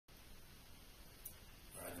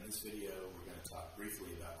this video, we're going to talk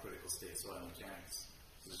briefly about critical state soil mechanics.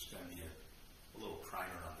 This is going to be a little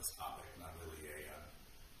primer on this topic, not really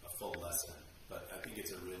a full lesson, but I think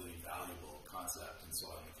it's a really valuable concept in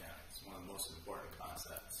soil mechanics, one of the most important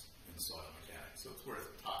concepts in soil mechanics, so it's worth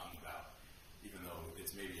talking about, even though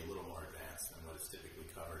it's maybe a little more advanced than what is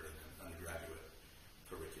typically covered in an undergraduate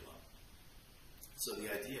curriculum. So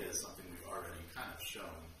the idea is something we've already kind of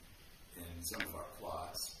shown in some of our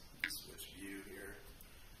plots. Switch view here.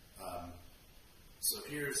 So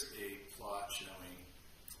here's a plot showing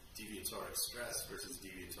deviatoric stress versus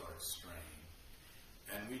deviatoric strain.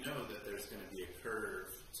 And we know that there's going to be a curve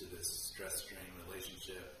to this stress-strain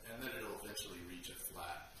relationship, and that it'll eventually reach a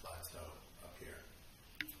flat plateau up here.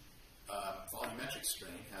 Volumetric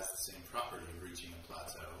strain has the same property of reaching a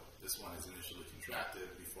plateau. This one is initially contracted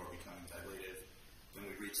before becoming dilated. Then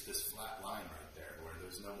we reach this flat line right there, where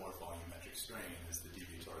there's no more volumetric strain as the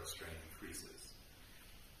deviatoric strain increases.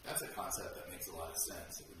 That's a concept that makes a lot of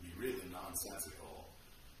sense. It would be really nonsensical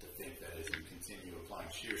to think that as you continue applying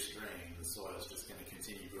shear strain, the soil is just going to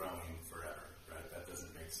continue growing forever, right? That doesn't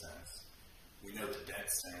make sense. We know that dense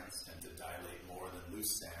sands tend to dilate more than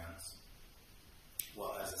loose sands.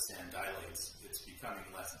 Well, as the sand dilates, it's becoming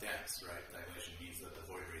less dense, right? Dilation means that the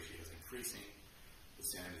void ratio is increasing.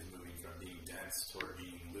 The sand is moving from being dense toward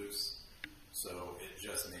being loose. So it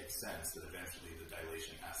just makes sense that eventually the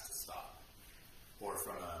dilation has to stop. Or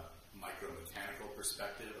from a micromechanical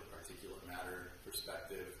perspective, a particulate matter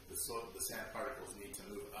perspective, the sand particles need to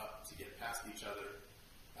move up to get past each other.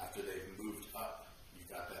 After they've moved up, you've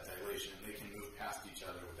got that dilation. They can move past each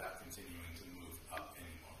other without continuing to move up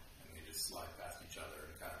anymore. And they just slide past each other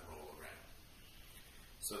and kind of roll around.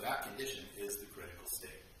 So that condition is the critical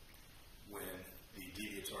state. When the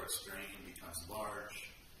deviatoric strain becomes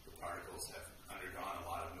large, the particles have undergone a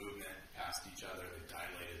lot of movement past each other, they've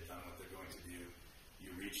dilated, done what they're going to do. You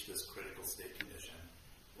reach this critical state condition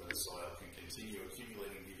where the soil can continue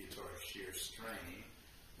accumulating deviatoric shear strain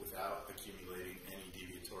without accumulating any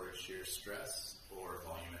deviatoric shear stress or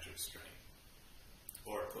volumetric strain.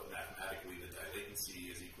 Or put mathematically, the dilatancy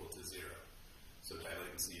is equal to 0. So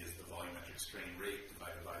dilatancy is the volumetric strain rate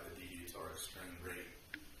divided by the deviatoric strain rate.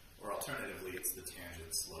 Or alternatively, it's the tangent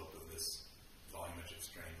slope of this volumetric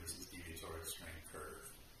strain versus deviatoric strain curve.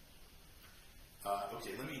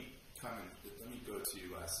 Okay, let me go to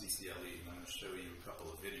CCLE, and I'm going to show you a couple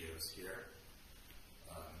of videos here.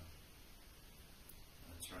 I'm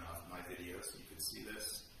going to turn off my video so you can see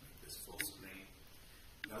this, make this full screen.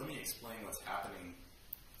 Now let me explain what's happening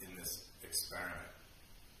in this experiment.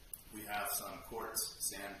 We have some quartz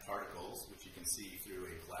sand particles, which you can see through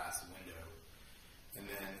a glass window. And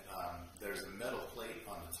then there's a metal plate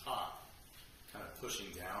on the top, kind of pushing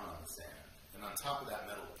down on the sand. And on top of that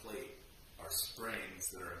metal plate are springs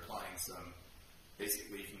that are applying some,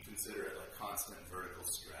 basically you can consider it like constant vertical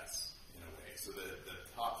stress in a way. So the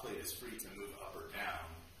top plate is free to move up or down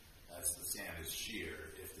as the sand is shear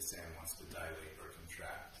if the sand wants to dilate or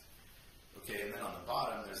contract. Okay, and then on the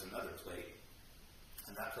bottom there's another plate,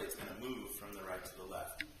 and that plate's going to move from the right to the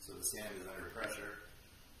left. So the sand is under pressure,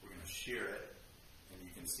 we're going to shear it, and you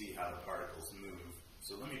can see how the particles move.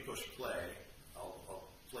 So let me push play. I'll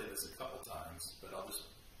play this a couple times, but I'll just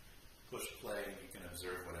push play and you can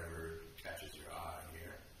observe whatever catches your eye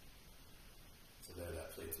here. So there,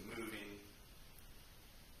 that plate's moving.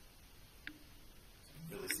 So you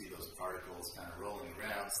can really see those particles kind of rolling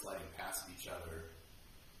around, sliding past each other.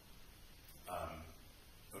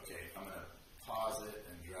 Okay, I'm going to pause it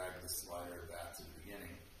and drag the slider back to the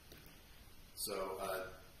beginning. So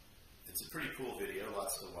it's a pretty cool video,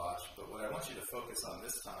 lots to watch, but what I want you to focus on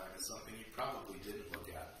this time is something you probably didn't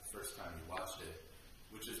look at the first time you watched it,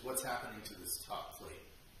 which is what's happening to this top plate.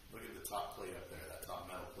 Look at the top plate up there, that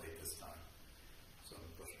top metal plate this time. So I'm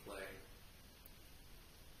going to push play.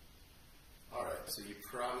 Alright, so you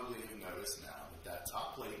probably have noticed now that that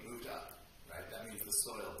top plate moved up, right? That means the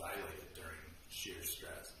soil dilated during shear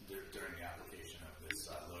stress, during the application of this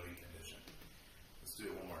loading condition. Let's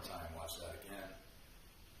do it one more time, watch that again.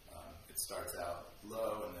 It starts out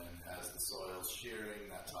low, and then as the soil is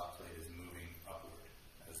shearing, that top plate is moving upward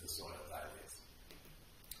as the soil dilates.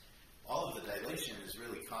 All of the dilation is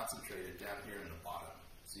really concentrated down here in the bottom.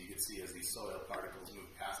 So you can see as these soil particles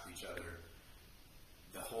move past each other,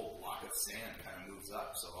 the whole block of sand kind of moves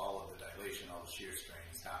up, so all of the dilation, all the shear strain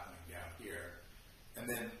is happening down here. And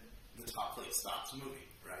then the top plate stops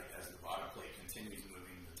moving, right? As the bottom plate continues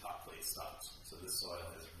moving, the top plate stops. So the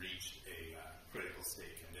soil has reached a critical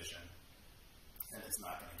state condition, and it's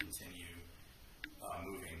not going to continue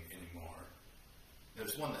moving anymore.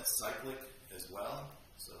 There's one that's cyclic as well,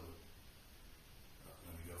 so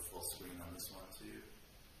let me go full screen on this one too.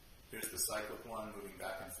 Here's the cyclic one moving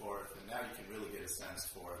back and forth, and now you can really get a sense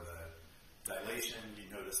for the dilation. You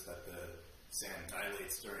notice that the sand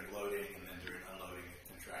dilates during loading, and then during unloading it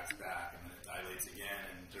contracts back, and then it dilates again,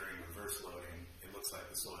 and during reverse loading it looks like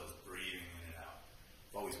the soil is breathing in and out.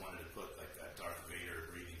 I've always wanted to put like that Darth Vader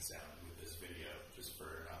breathing sound with this video just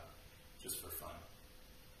for fun.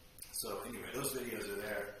 So anyway, those videos are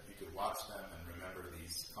there. You could watch them and remember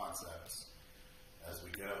these concepts as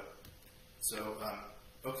we go. So,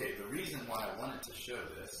 okay, the reason why I wanted to show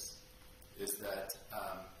this is that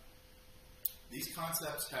these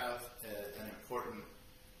concepts have an important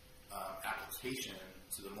application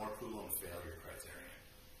to the Mohr-Coulomb failure criterion.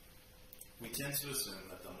 We tend to assume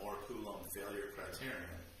that the Mohr-Coulomb failure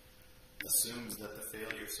criterion assumes that the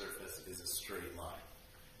failure surface is a straight line.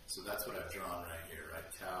 So that's what I've drawn right here, right?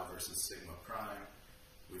 Tau versus sigma prime.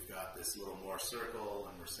 We've got this little Mohr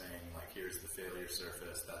circle, and we're saying, like, here's the failure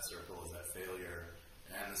surface. That circle is at failure.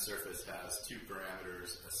 And the surface has two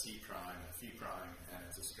parameters, a C prime and a phi prime, and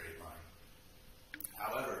it's a straight line.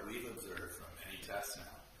 However, we've observed from many tests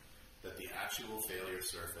now that the actual failure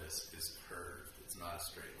surface is curved. It's not a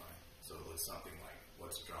straight line. So it looks something like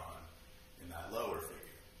what's drawn in that lower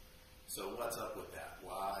figure. So what's up with that?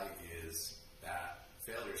 Why is that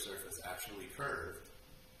failure surface actually curved,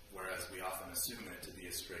 whereas we often assume it to be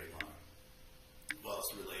a straight line? Well,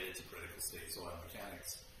 it's related to critical state soil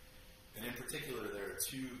mechanics. And in particular, there are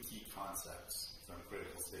two key concepts from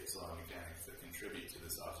critical state soil mechanics that contribute to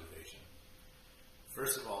this observation.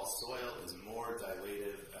 First of all, soil is more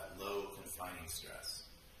dilated at low confining stress.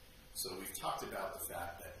 So we've talked about the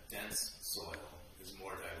fact that dense soil is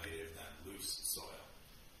more dilated than loose soil.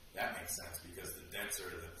 That makes sense because the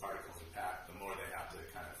denser the particles are packed, the more they have to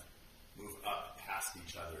kind of move up past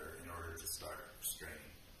each other in order to start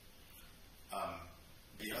straining.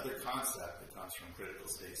 The other concept that comes from critical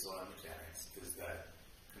state soil mechanics is that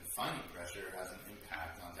confining pressure has an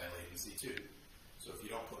impact on dilatancy too. So if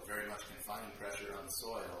you don't put very much confining pressure on the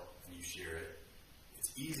soil and you shear it,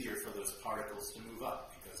 it's easier for those particles to move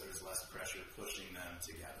up because there's less pressure pushing them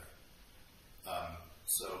together.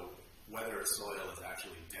 So whether a soil is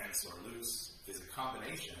actually dense or loose is a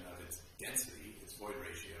combination of its density, its void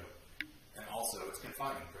ratio, and also its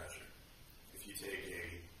confining pressure. If you take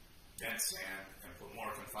a dense sand and put more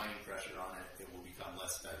confining pressure on it, it will become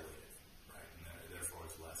less dilated, right? And then, therefore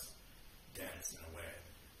it's less dense in a way.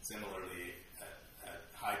 Similarly,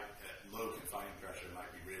 at low confining pressure, it might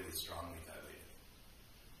be really strongly dilated.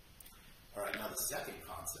 All right, now the second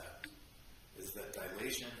concept is that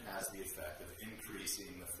dilation has the effect of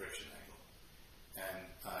increasing the friction angle. And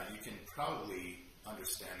you can probably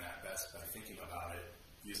understand that best by thinking about it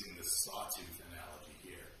using the sawtooth analogy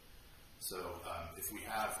here. So if we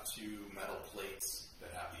have two metal plates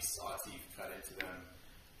that have these saw teeth cut into them,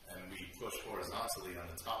 and we push horizontally on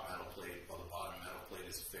the top metal plate while the bottom metal plate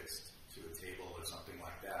is fixed to a table or something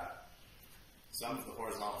like that, some of the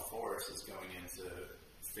horizontal force is going into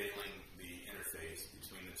failing the interface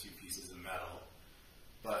between the two pieces of metal.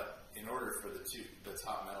 But in order for the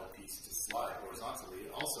top metal piece to slide horizontally,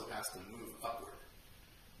 it also has to move upward,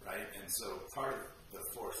 right? And so part of the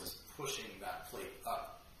force is pushing that plate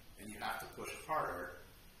up, and you have to push harder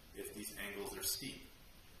if these angles are steep.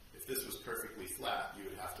 If this was perfectly flat, you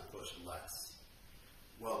would have to push less.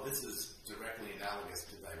 Well, this is directly analogous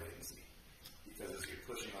to dilatancy, because as you're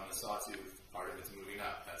pushing on the sawtooth, part of it's moving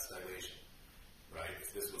up. That's dilation, right?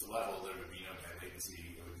 If this was level, there would be no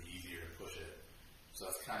dilatancy. It would be easier to push it. So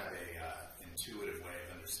that's kind of a intuitive way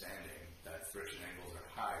of understanding that friction angles are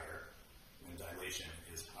higher when dilation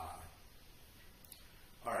is high.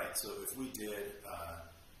 All right, so if we did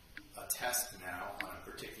a test now on a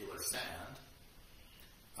particular sand,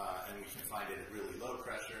 and we can find it at really low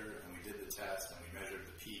pressure, and we did the test, and we measured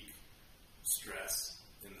the peak stress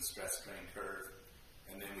in the stress-strain curve,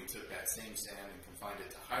 and then we took that same sand and confined it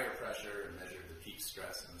to higher pressure and measured the peak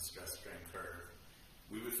stress in the stress-strain curve,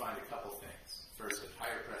 we would find a couple things. First, at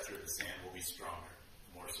higher pressure, the sand will be stronger.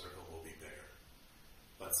 The Mohr circle will be bigger.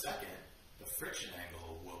 But second, the friction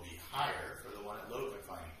angle will be higher for the one at low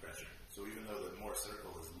confining pressure. So even though the Mohr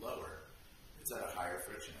circle is lower, it's at a higher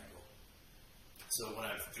friction angle. So when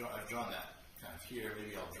I've drawn that kind of here,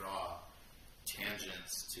 maybe I'll draw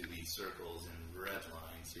tangents to these circles in red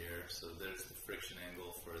lines here. So there's the friction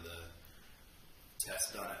angle for the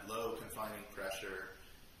test done at low confining pressure.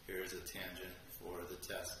 Here's a tangent for the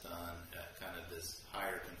test done at kind of this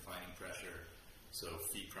higher confining pressure. So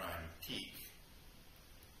phi prime peak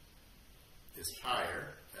is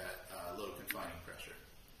higher at low confining pressure.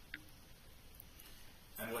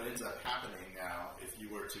 And what ends up happening now, if you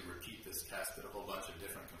were to repeat this test at a whole bunch of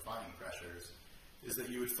different confining pressures, is that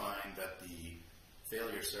you would find that the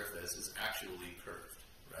failure surface is actually curved,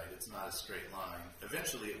 right? It's not a straight line.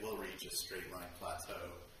 Eventually it will reach a straight line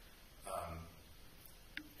plateau,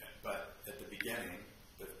 but at the beginning,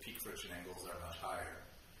 the peak friction angles are much higher.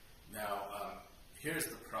 Now, here's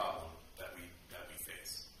the problem that we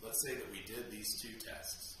face. Let's say that we did these two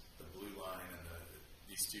tests, the blue line and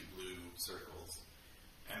these two blue circles,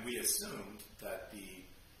 and we assumed that the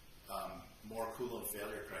Mohr-Coulomb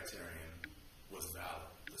failure criterion was valid.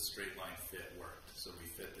 The straight line fit worked, so we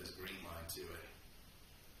fit this green line to it.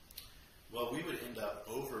 Well, we would end up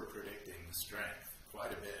over-predicting the strength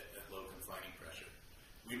quite a bit at low confining pressure.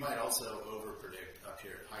 We might also over-predict up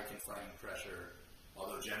here at high confining pressure,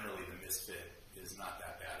 although generally the misfit is not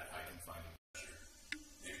that bad at high confining pressure.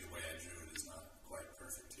 Maybe the way I drew it is not quite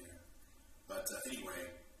perfect here. But anyway,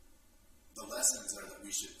 the lessons are that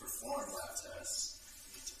we should perform lab tests.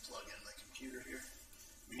 I need to plug in my computer here.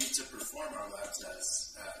 We need to perform our lab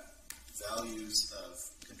tests at values of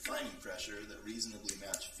confining pressure that reasonably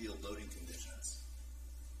match field loading conditions.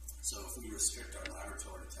 So if we restrict our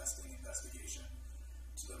laboratory testing investigation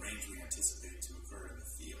to the range we anticipate to occur in the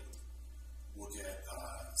field, we'll get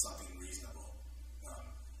something reasonable.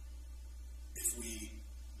 If we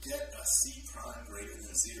get a C prime greater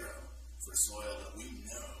than 0 for soil that we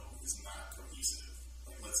know is not cohesive,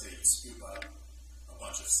 like let's say you scoop up a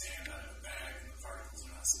bunch of sand out of a bag and the particles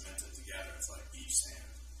are not cemented together, it's like beach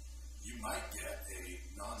sand, you might get a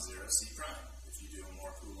non-zero C prime if you do a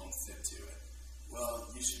Mohr-Coulomb fit to it. Well,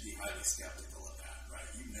 you should be highly skeptical of that, right?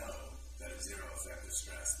 You know that at zero effective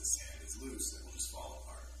stress, the sand is loose, it will just fall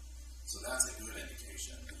apart. So that's a good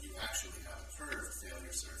indication that you actually have a curved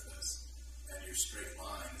failure surface and your straight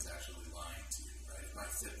line is actually lying to you, right? It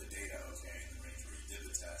might fit the data okay in the range where you did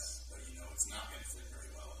the test, but you know it's not going to fit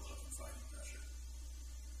very well at low confining pressure.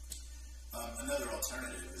 Another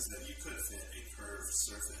alternative is that you could fit a curved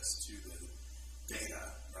surface to the data,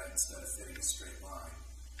 right, instead of fitting a straight line.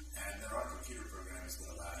 And there are computer programs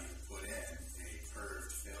that allow you to put